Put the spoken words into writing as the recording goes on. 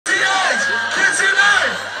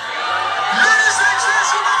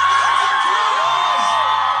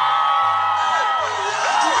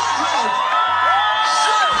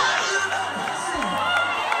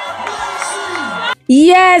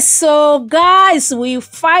Yes, so guys, we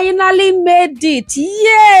finally made it.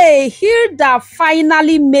 Yay! Hilda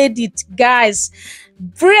finally made it, guys.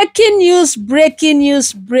 Breaking news, breaking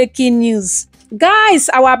news, breaking news. Guys,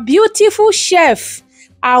 our beautiful chef,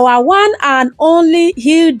 our one and only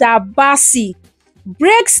Hilda Baci,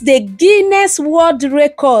 breaks the Guinness World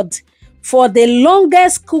Record for the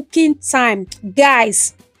longest cooking time.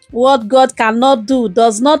 Guys, what God cannot do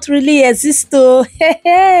does not really exist. Oh, hey,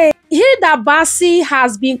 hey. Hilda Baci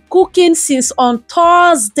has been cooking since on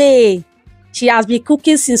Thursday. She has been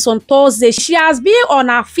cooking since on Thursday. She has been on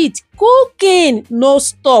her feet cooking no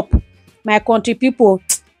stop. My country people,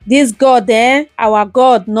 this God, our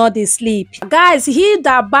God, not dey sleep. Guys,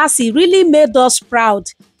 Hilda Baci really made us proud.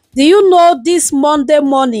 Do you know this Monday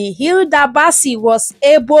morning, Hilda Baci was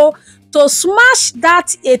able to smash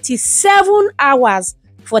that 87 hours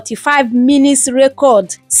 45 minutes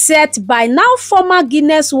record set by now former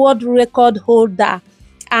Guinness World Record holder,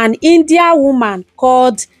 an Indian woman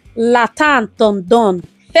called Latan Tondon.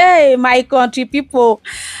 Hey, my country people,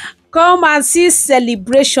 come and see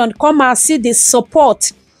celebration, come and see the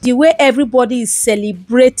support, the way everybody is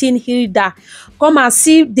celebrating Hilda. Come and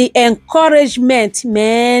see the encouragement,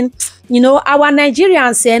 man. You know, our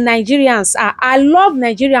Nigerians and Nigerians are, I love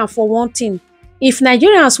Nigerians for one thing. If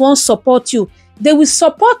Nigerians won't support you, they will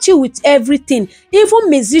support you with everything. Even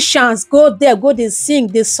musicians go there, go they sing,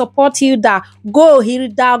 they support Hilda. Go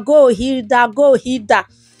Hilda, go Hilda, go Hilda.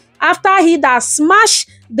 After Hilda smash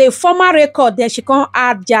the former record, then she come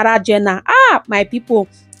add Jara Jenna. Ah, my people,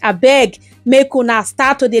 I beg, make una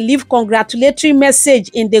start to dey leave congratulatory message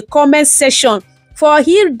in the comment section for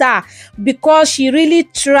Hilda, because she really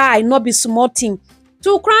try, not be small thing.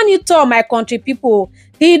 To crown it all, my country people,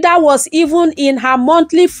 Hilda was even in her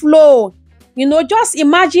monthly flow. You know, just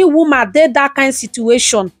imagine woman dey that kind of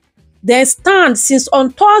situation. Then stand since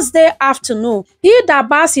on Thursday afternoon. Hilda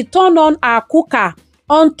Baci turn on her cooker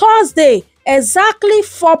on Thursday exactly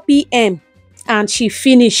 4 p.m. and she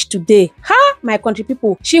finished today. Ha, my country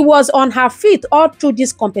people, she was on her feet all through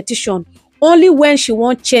this competition. Only when she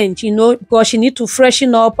won't change, you know, because she need to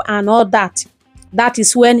freshen up and all that. That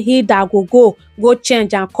is when Hilda go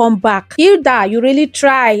change and come back. Hilda, you really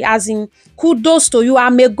try, as in kudos to you,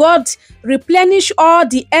 and may God replenish all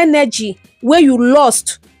the energy where you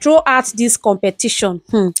lost throughout this competition.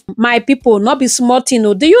 My people, not be small thing.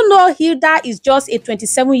 Do you know Hilda is just a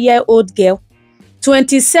 27-year-old girl?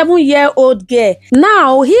 27-year-old girl.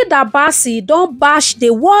 Now, Hilda Baci don't bash the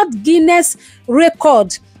World Guinness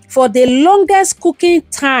record for the longest cooking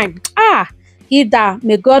time. Ah, Hilda,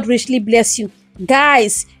 may God richly bless you.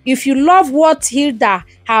 Guys, if you love what Hilda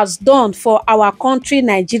has done for our country,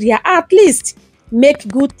 Nigeria, at least make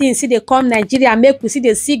good things. See, they come Nigeria, make we see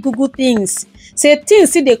they see good things. Say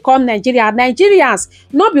things, see they come Nigeria. Nigerians,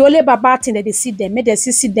 not be only bad thing that they see them, make they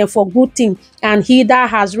see them for good thing. And Hilda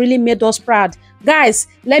has really made us proud. Guys,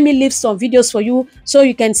 let me leave some videos for you so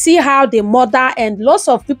you can see how the mother and lots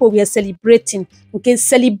of people were celebrating. Okay,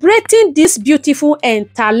 celebrating this beautiful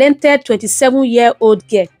and talented 27-year-old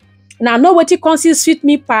girl. Now, know what you consider sweet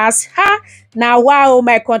me pass? Ha! Now, wow,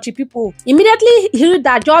 my country people. Immediately,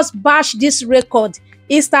 Hilda just bashed this record.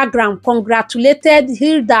 Instagram congratulated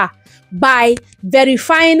Hilda by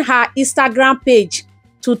verifying her Instagram page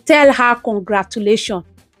to tell her congratulations.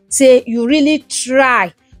 Say, you really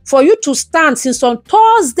try. For you to stand since on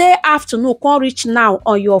Thursday afternoon, can't reach now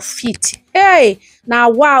on your feet. Hey, now,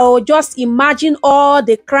 wow, just imagine all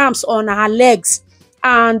the cramps on her legs.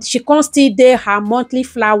 And she can't still dey her monthly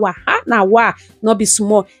flower. Now, wow, not be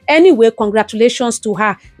small. Anyway, congratulations to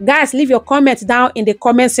her. Guys, leave your comment down in the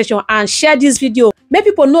comment section and share this video. Make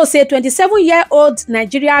people know, say, 27-year-old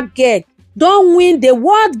Nigeria girl don't win the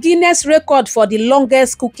World Guinness record for the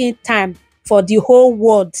longest cooking time for the whole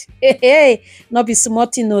world. Hey, not be small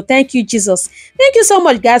thing, no. Thank you, Jesus. Thank you so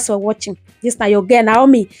much, guys, for watching. This now your girl,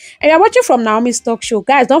 Naomi. And you're watching from Naomi's Talk Show.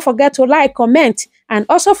 Guys, don't forget to like, comment, and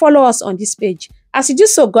also follow us on this page. As you do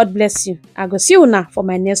so, God bless you. I go see you now for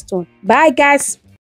my next one. Bye, guys.